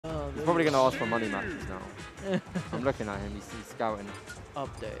probably going to ask for money matches now. I'm looking at him. He's scouting.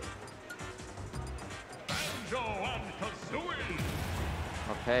 Update.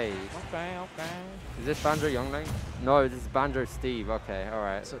 Okay. Okay. Is this Banjo Youngling? No, this is Banjo Steve. Okay,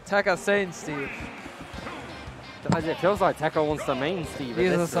 alright. So Teca saying Steve. It feels like Teca wants the main Steve.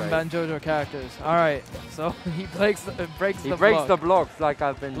 These are some Banjo characters. Alright, so he breaks the blocks like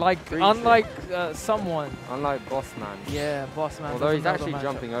I've been preaching. Unlike someone. Unlike Bossman. Yeah, Bossman. Although he's actually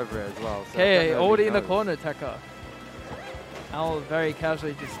jumping over it as well. Okay, so already in the corner, Teca. Owl very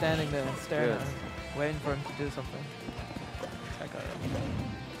casually just standing there staring at him, waiting for him to do something. Teca.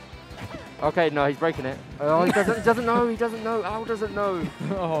 Okay, no, he's breaking it. Oh, he doesn't know. He doesn't know. Owl doesn't know.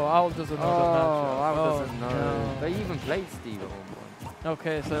 Oh, Owl doesn't know. Owl doesn't know. No. They even played Steve at one point.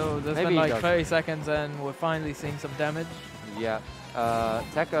 Okay, so there's Maybe been like 30 seconds and we're finally seeing some damage. Yeah.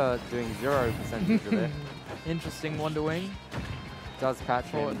 Teca doing 0% of it. Interesting Wonder Wing. Does catch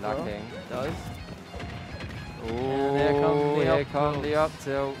him lacking. Does. Oh, here comes the up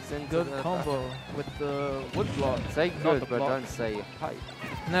tilt. Good combo with the wood block. Say good, but don't say hype.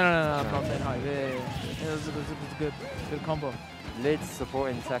 No, I'm not saying hype. Yeah. It was a good combo. Lids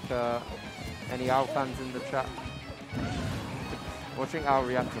supporting Teca. Any Owl fans in the chat? Watching Owl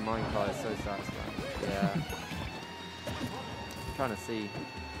react to Minecart is so satisfying. Yeah.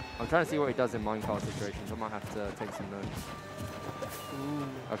 I'm trying to see what he does in Minecart situations. I might have to take some notes.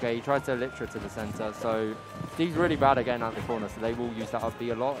 Ooh. Okay, he tries to elytra to the center. So Steve's really bad at getting out the corner, so they will use that up B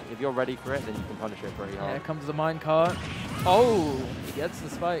a lot. If you're ready for it, then you can punish it pretty hard. Here comes the minecart. Oh, he gets the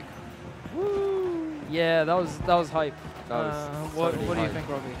spike. Woo! Yeah, that was hype. What do you think,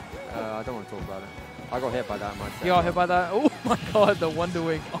 Robbie? I don't want to talk about it. I got hit by that myself. You got hit by that? Oh my god, the Wonder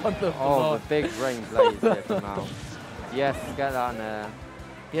Wing on the floor. The big rain blaze hit from Owl. Yes, get that in there.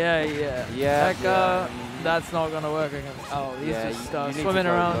 Yeah. Teca, that's not going to work against Owl. He's just swimming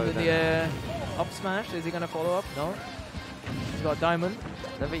around in the air. Up smash, is he going to follow up? No. He's got diamond.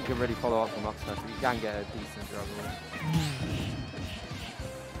 I don't think you can really follow up from up smash, but you can get a decent juggle.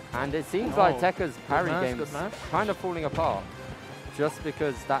 And it seems like Teca's parry game is kind of falling apart. Just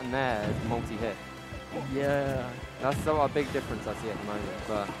because that Nair is multi-hit. Yeah. That's a big difference I see at the moment.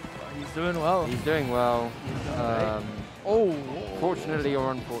 But he's doing well. He's doing well. Oh. Fortunately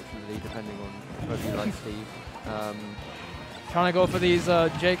or unfortunately, depending on whether you like Steve. Trying to go for these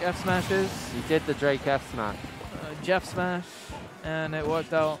Jake F smashes. He did the Jake F smash. Jeff smash, and it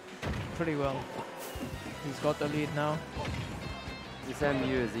worked out pretty well. He's got the lead now. This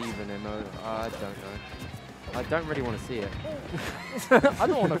MU is even in mode. I don't know. I don't really want to see it. I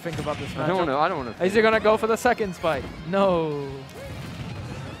don't want to think about this match. I don't want to. Is he gonna go for the second spike? No.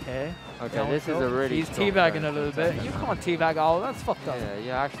 Okay. Okay, this is a really. He's teabagging a little bit. You can't teabag Owl. That's fucked up.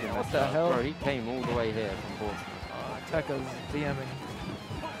 Yeah, actually. What the hell? Bro, he came all the way here from Bossman. Teca's DMing.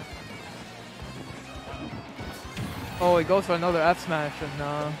 Oh, he goes for another F smash and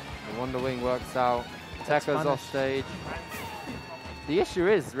the Wonder Wing works out. Teca's off stage. The issue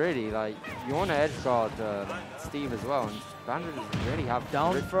is really like you want to edge guard Steve as well, and Banjo doesn't really have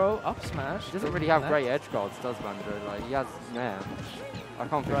down throw up smash. He doesn't really have great edge guards, does Banjo? Like he has Nair. I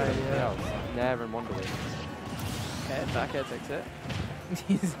can't think of anything else. Nair and Wonder Wing. Okay, back air takes it.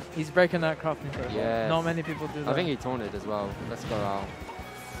 he's breaking that crafting table. Yeah. Not many people do that. I think he taunted as well. Let's go out.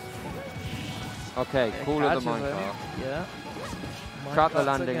 Okay, cool of the minecart. Yeah. Trap the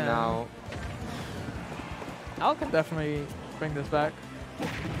landing now. Owl can definitely bring this back.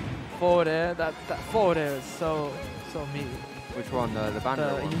 Forward air. That forward air is so meaty. Which one? The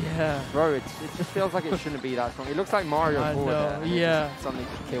Banjo one? Yeah. Bro, it just feels like it shouldn't be that strong. It looks like Mario forward air. Yeah. Something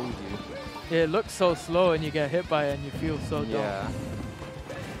kills you. It looks so slow and you get hit by it and you feel so dumb. Yeah.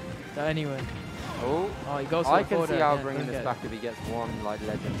 But anyway. Oh, he goes for I can see Owl bringing this back if he gets one like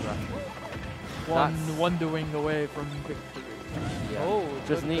legend interaction. One Wonder Wing away from victory. Yeah. Oh,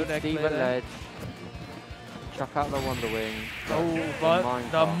 just need Steve at ledge. Chuck out the Wonder Wing. Oh, but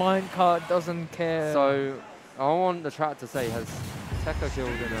the minecart doesn't care. So, I want the chat to say, has Teca killed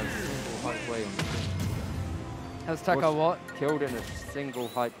in a single hype way? Has Teca what? Killed in a single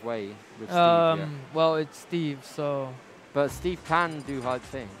hype way with Steve, yeah. Well, it's Steve, so... But Steve can do hype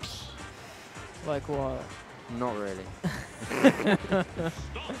things. Like what? Not really.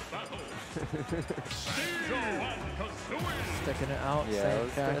 Sticking it out. Yeah,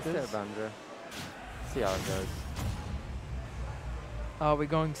 let's get Banjo. See how it goes. Are we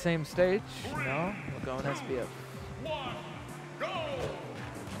going same stage? No, we're going SBF.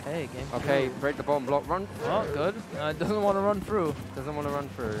 Hey, game. Okay, break the bottom block, run. Oh, good. Doesn't want to run through. Doesn't want to run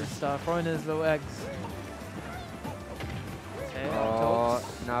through. Just throwing his little eggs. Okay, oh,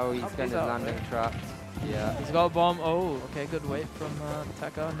 now he's getting his landing trapped. Yeah. He's got a bomb. Oh, okay, good wait from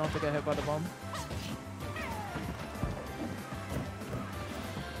Teca not to get hit by the bomb.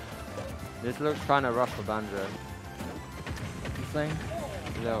 This looks kind of rough for Banjo. You think?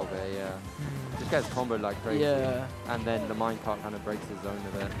 A little bit, yeah. Just gets comboed like crazy. Yeah. And then the minecart kind of breaks his zone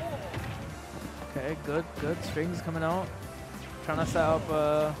a bit. Okay, good. Strings coming out. Trying to set up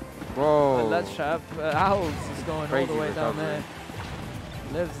a ledge trap. Owls is going crazy all the way recovery. down there.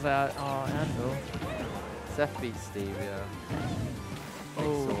 Lives that anvil. Seth beats Steve, yeah.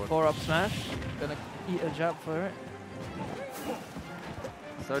 Oh, 4-up smash. Gonna eat a jab for it.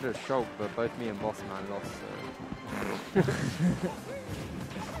 So does Shulk, but both me and Bossman lost.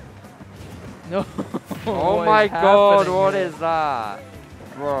 No. Oh my god, what is that?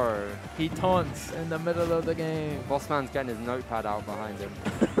 Bro. He taunts in the middle of the game. Bossman's getting his notepad out behind him.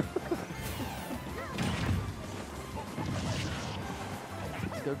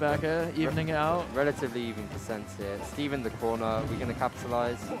 Good back here, evening it out. Relatively even percents here. Steve in the corner, we're going to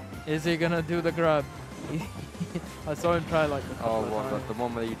capitalize. Is he going to do the grab? I saw him try like the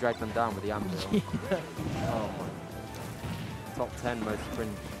one where you drag them down with the anvil. Yeah. Oh my. Top 10 most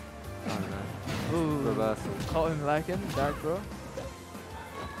cringe. I don't know. Ooh. Reversal. Caught him lacking, dark bro.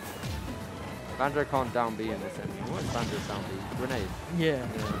 Banjo can't down B in this anymore. What is Banjo's down B? Grenade? Yeah.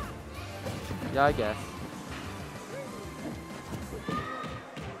 Yeah, I guess.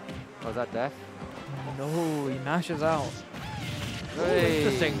 Was that death? No, he mashes out. Hey.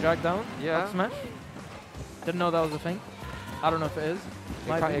 Interesting, drag down. Yeah. Up smash. Didn't know that was a thing. I don't know if it is.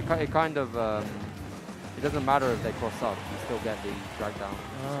 It kind of, it doesn't matter if they cross up, you still get the drag down.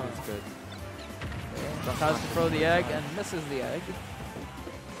 Oh. It's good. Okay. Tries to throw the egg and misses the egg.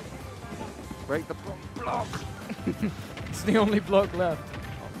 Break the block. It's the only block left.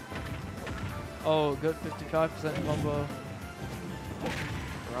 Oh, good 55% combo.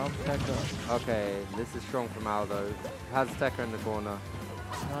 Around Teca. Okay, this is strong from Aldo. Has Teca in the corner.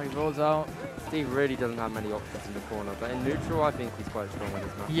 Now he rolls out. Steve really doesn't have many options in the corner, but in neutral, I think he's quite strong in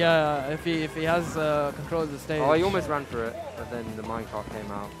his match. Yeah, if he has control of the stage. Oh, he almost ran for it, but then the minecart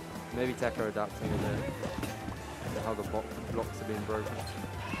came out. Maybe Teca adapting a bit. How the blocks have been broken.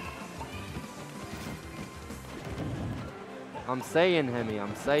 I'm saying, Hemi,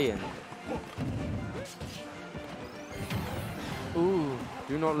 I'm saying. Ooh.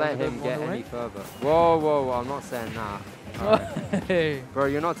 Do not let him get any further. Whoa, whoa, whoa, I'm not saying that. Right. Hey. Bro,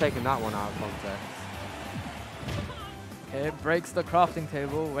 you're not taking that one out of context. Okay, breaks the crafting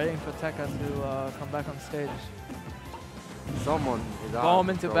table, waiting for Teca to come back on stage. Someone is out. Bomb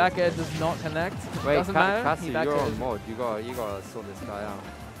into back air does not connect. Wait, doesn't matter. Cassie, you're on mod. You gotta sort this guy out.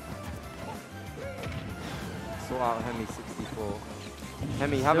 Sort out Hemi 64.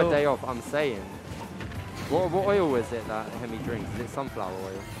 Hemi, have a day off. I'm saying. What oil is it that Hemi drinks? Is it sunflower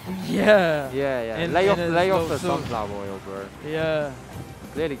oil? Yeah. Yeah, yeah. Lay off the sunflower oil, bro. Yeah.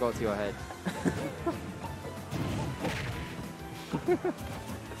 Clearly got to your head.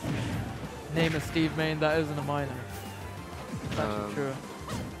 Name a Steve main that isn't a minor. That's actually true.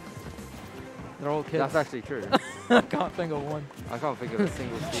 They're all kids. That's actually true. I can't think of one. I can't think of a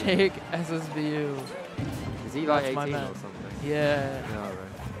single Steve. Jake SSBU. Is he like 18 or something? Yeah. No, right.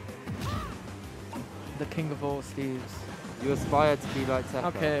 The king of all Steves. You aspire to be like Teca.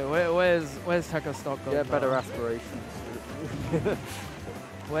 Okay, where's Teca's stock gone? Yeah, better aspirations.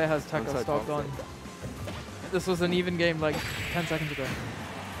 Where has Teca's stock gone? This was an even game like 10 seconds ago.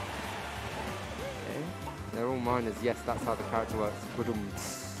 Okay. They're all minors. Yes, that's how the character works.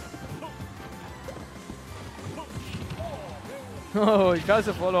 Oh, he tries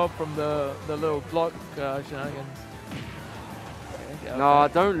to follow up from the little block shenanigans. Okay, no,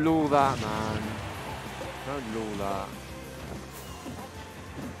 don't lull that, man. Don't lull that.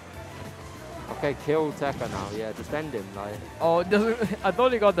 Okay, kill Teca now. Yeah, just end him. Like. Oh, I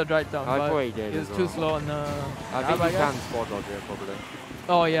thought he got the drag down. I thought he did. He was too slow on the. I think he can spot dodge it probably.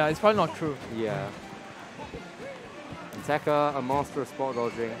 Oh yeah, it's probably not true. Yeah. Teca, a master of spot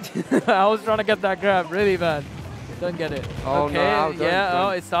dodging. I was trying to get that grab really bad. Don't get it. Oh, okay, no,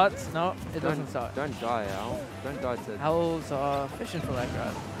 yeah, it starts. No, it doesn't start. Don't die, Owl. Don't die to... Owls are fishing for that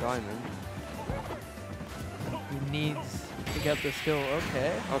grab. Diamond. He needs to get the skill.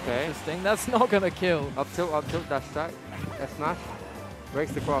 Okay. Okay. Interesting. That's not going to kill. Up tilt, dash stack. F smash.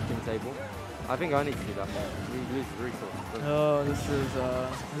 Breaks the crafting table. I think I need to do that. We lose the resource. Oh, this is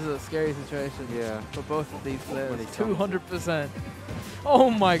a scary situation. Yeah. For both of these players. 200%. Oh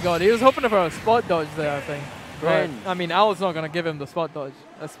my god, he was hoping for a spot dodge there, I think. Right. I mean, Owl's not going to give him the spot dodge,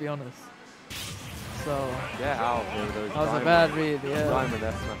 let's be honest. so... Get out of here with those That was a bad read, yeah. Diamond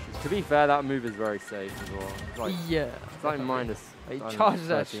F smashes. To be fair, that move is very safe as well. It's like, yeah. It's like minus. He charged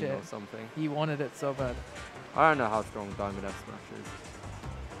that shit. Or something. He wanted it so bad. I don't know how strong Diamond F smash is.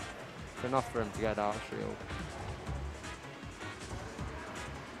 It's enough for him to get out of shield.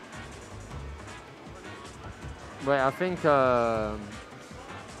 Wait, I think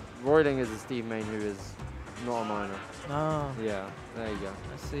Croydon is a Steve main who is not a minor. No. Yeah, there you go.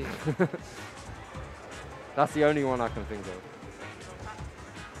 I see. That's the only one I can think of.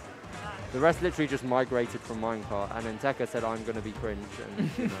 The rest literally just migrated from minecart, and then Teca said, I'm going to be cringe, and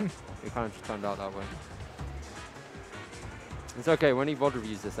you know, it kind of just turned out that way. It's okay, when he VOD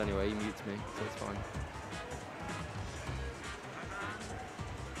reviews this anyway, he mutes me, so it's fine.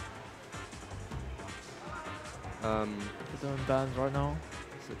 We're doing bans right now.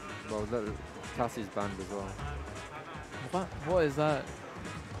 So, well, Cassie's banned as well. What? What is that?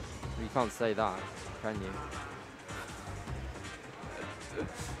 You can't say that, can you?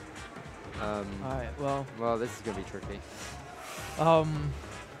 Alright, well. Well, this is going to be tricky.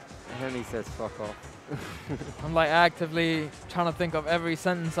 Henry says fuck off. I'm like actively trying to think of every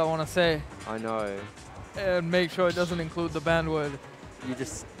sentence I want to say. I know. And make sure it doesn't include the banned word. You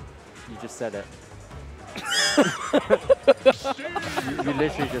just said it. you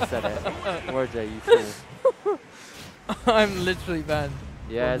literally just said it. Roger, you fool. I'm literally banned.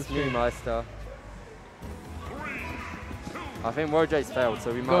 Yeah, it's me, Meister. I think Wojay's failed,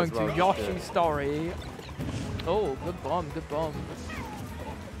 so we might as well going to Yoshi's story. Oh, good bomb, good bomb.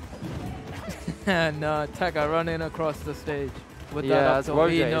 And Teca running across the stage with that up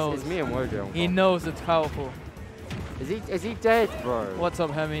tilt. He knows. It's me and Wojay. He knows it's powerful. Is he dead, bro? What's up,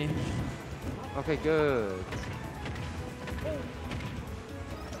 Hemi? Okay, good.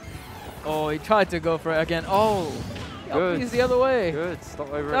 Oh, he tried to go for it again. Oh, good. He's the other way. Good.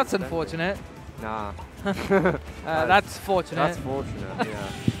 Stop over. That's unfortunate. Nah. That's fortunate. That's fortunate,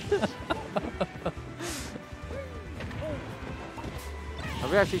 yeah.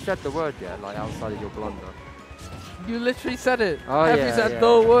 Have we actually said the word yet, like outside of your blunder? You literally said it. Oh, Have you said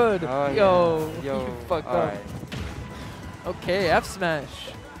the word? Oh, Yo, Yo, you fucked up. Right. Okay, F smash.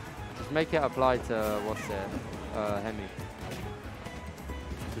 Just make it apply to, what's it, Hemi.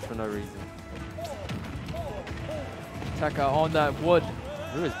 Just for no reason. Teca on that wood.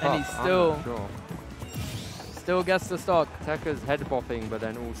 Who is and he's still gets the stock. Teca's head bopping, but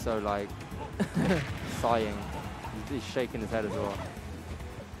then also like sighing. He's shaking his head as well.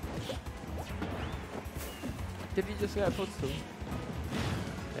 Did he just get a footstool?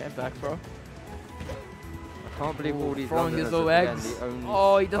 Damn back, bro. I can't believe all these throwing his little Londoners eggs. again,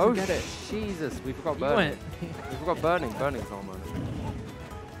 Oh, he doesn't get it. Jesus, we forgot burning. We forgot burning. Burning's not mine.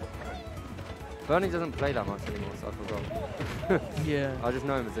 Burning doesn't play that much anymore, so I forgot. Yeah. I just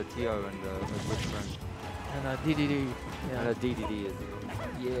know him as a TO and a good friend. And a DDD. Yeah. And a DDD as well.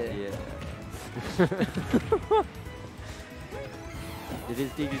 Yeah. Did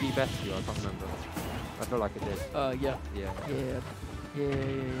his DDD best you? I can't remember. I feel like it did. Yeah. Yeah.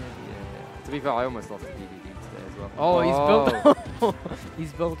 To be fair, I almost lost the DDD today as well. Oh,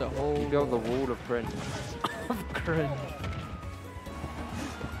 he's built a whole... He built the wall of cringe. Of cringe.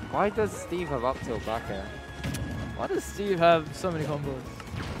 Why does Steve have up tilt back air? Why does Steve have so many combos?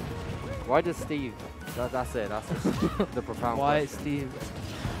 Why does Steve... That's it. That's the profound Why question. Steve?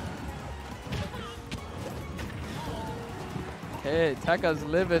 Okay, Teca's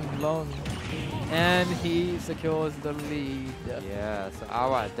living long. And he secures the lead. Yeah, so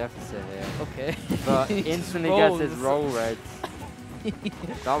our at deficit here. Okay. But instantly gets his roll reds.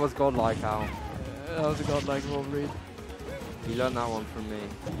 That was godlike, Al. That was a godlike roll read. He learned that one from me.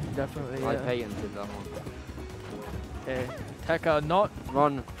 Definitely, I patented that one. Okay, Teca not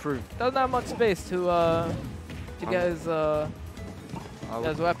run through. Doesn't have much space to get his weapons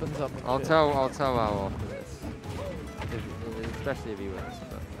up. I'll tell Al after this, especially if he wins.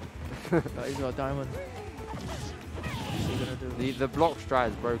 But he's got a diamond. What's he gonna do? The block strat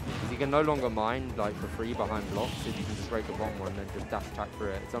is broken because he can no longer mine like for free behind blocks. If you can just break the bottom one and then just dash attack through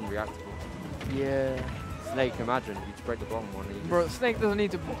it, it's unreactable. Yeah. Snake, imagine if you just break the bottom one. And Bro, Snake doesn't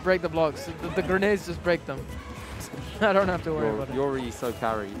need to break the blocks. The grenades just break them. I don't have to worry about it. You're already so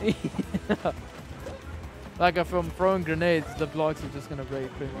carried. Like from throwing grenades, the blocks are just gonna break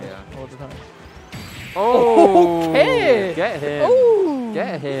pretty much all the time. Oh! Okay! Get him! Oh.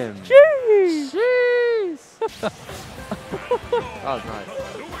 Get him! Jeez! Jeez! That was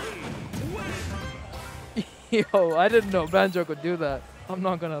nice. Yo, I didn't know Banjo could do that. I'm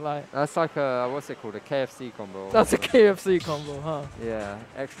not gonna lie. That's like a, what's it called? A KFC combo. That's a KFC combo, huh? Yeah,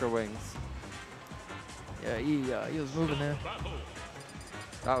 extra wings. Yeah, he was moving there.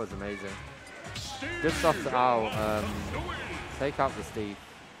 That was amazing. Good stuff to Owl. Take out the Steve.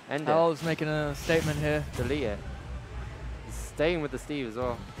 End it. Owl's making a statement here. Delete it. He's staying with the Steve as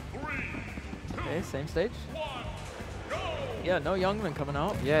well. Okay, same stage. Yeah, no Youngman coming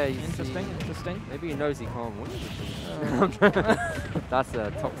out. Yeah, interesting. Maybe he knows he can't win. That's a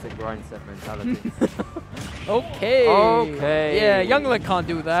toxic grind set mentality. Okay. Okay. Yeah, Youngling can't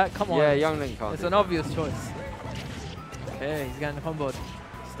do that. Come on. Yeah, Youngling can't. It's an obvious choice. Okay, he's getting comboed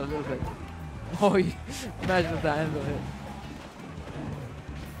just a little bit. Oh, imagine if that angle hit.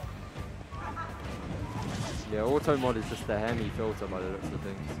 Yeah, auto mod is just the Hemi filter by the looks of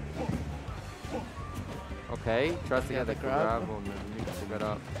things. Okay, tries to get the grab on the needs to get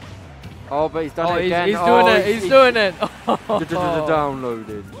up. Oh, but he's done it again. He's doing it. He's doing it.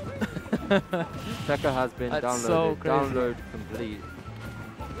 Downloaded. Teca has been downloaded. So crazy. Download complete.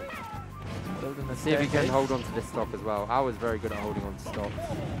 Let's see if he can hold on to this stock as well. Owl is very good at holding on to stocks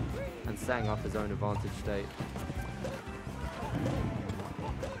and setting up his own advantage state.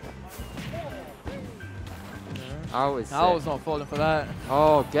 Owl's not falling for that.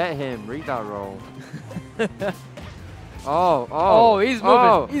 Oh, get him. Read that roll. He's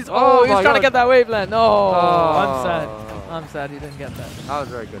moving. He's trying to get that waveland. No, I'm sad. I'm sad he didn't get that. That was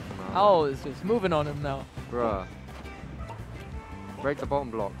very good from Owl. Owl is just moving on him now. Bruh. Break the bottom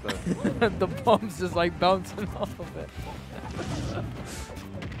block though. The bomb's just like bouncing off of it.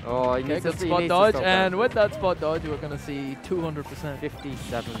 Oh, he needs to spot dodge, and with that spot dodge, we're gonna see 200%.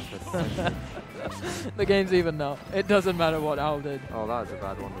 57%. The game's even now. It doesn't matter what Owl did. Oh, that was a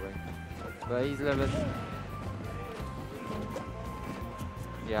bad one to win. But he's living.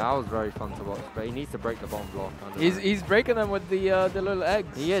 Yeah, Owl's very fun to watch, but he needs to break the bottom block. He's breaking them with the little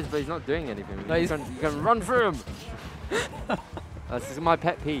eggs. He is, but he's not doing anything. No, you can run through him. This is my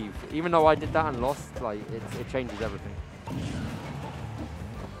pet peeve. Even though I did that and lost, like it changes everything.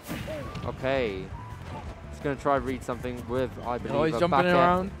 Okay. He's going to try and read something with, I believe, he's jumping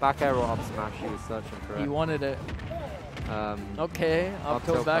around. Back air or up smash. He was searching for it. He wanted it. Okay, up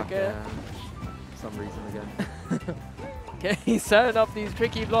tilt back air. For some reason again. Okay, he's setting up these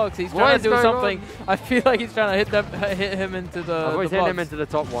tricky blocks. He's trying to do something. I feel like he's trying to hit him into the I've always hit him into the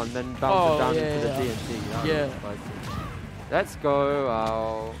top one, then bounce down into the DNT. Yeah. Let's go.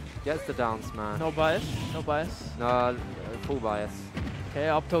 Owl. Gets the down smash. No bias. No bias. No, full bias. Okay,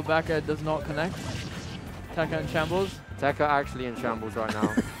 up tilt back air does not connect. Teca in shambles. Teca actually in shambles right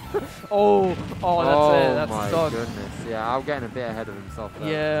now. That's it. That's my the goodness. Yeah, Owl getting a bit ahead of himself there.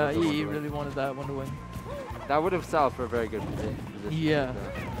 Yeah, he really wanted that one to win. That would have set up for a very good position. Yeah.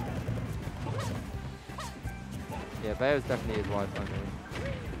 Yeah, Bayo's definitely his wife, I know.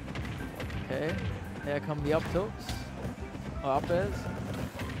 Okay, here come the up tilts. Up airs.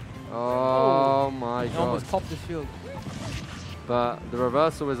 Oh my god. He almost popped his shield. But the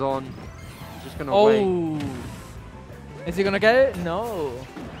reversal is on. Just gonna wait. Is he gonna get it? No.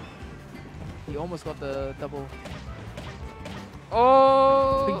 He almost got the double.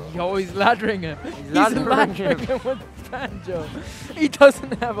 Oh! He's laddering him. He's laddering him with Banjo. He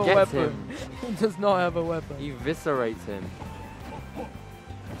doesn't have a weapon. Him. He does not have a weapon. He eviscerates him.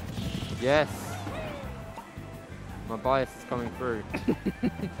 Yes. My bias is coming through.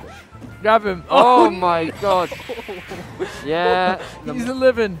 Grab him. Oh my god. Yeah. He's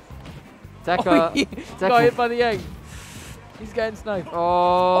living. Teca. Teca got hit by the egg. He's getting sniped.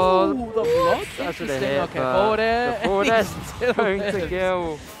 Oh, the block. That should have hit. Okay, forward air. The forward air going to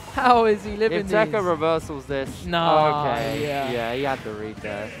kill. How is he living If Teca reversals this. No. Okay. Yeah, he had the read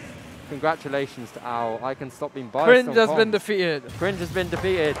there. Congratulations to Owl. I can stop being biased. Cringe has been defeated. Cringe has been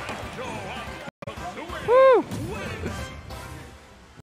defeated.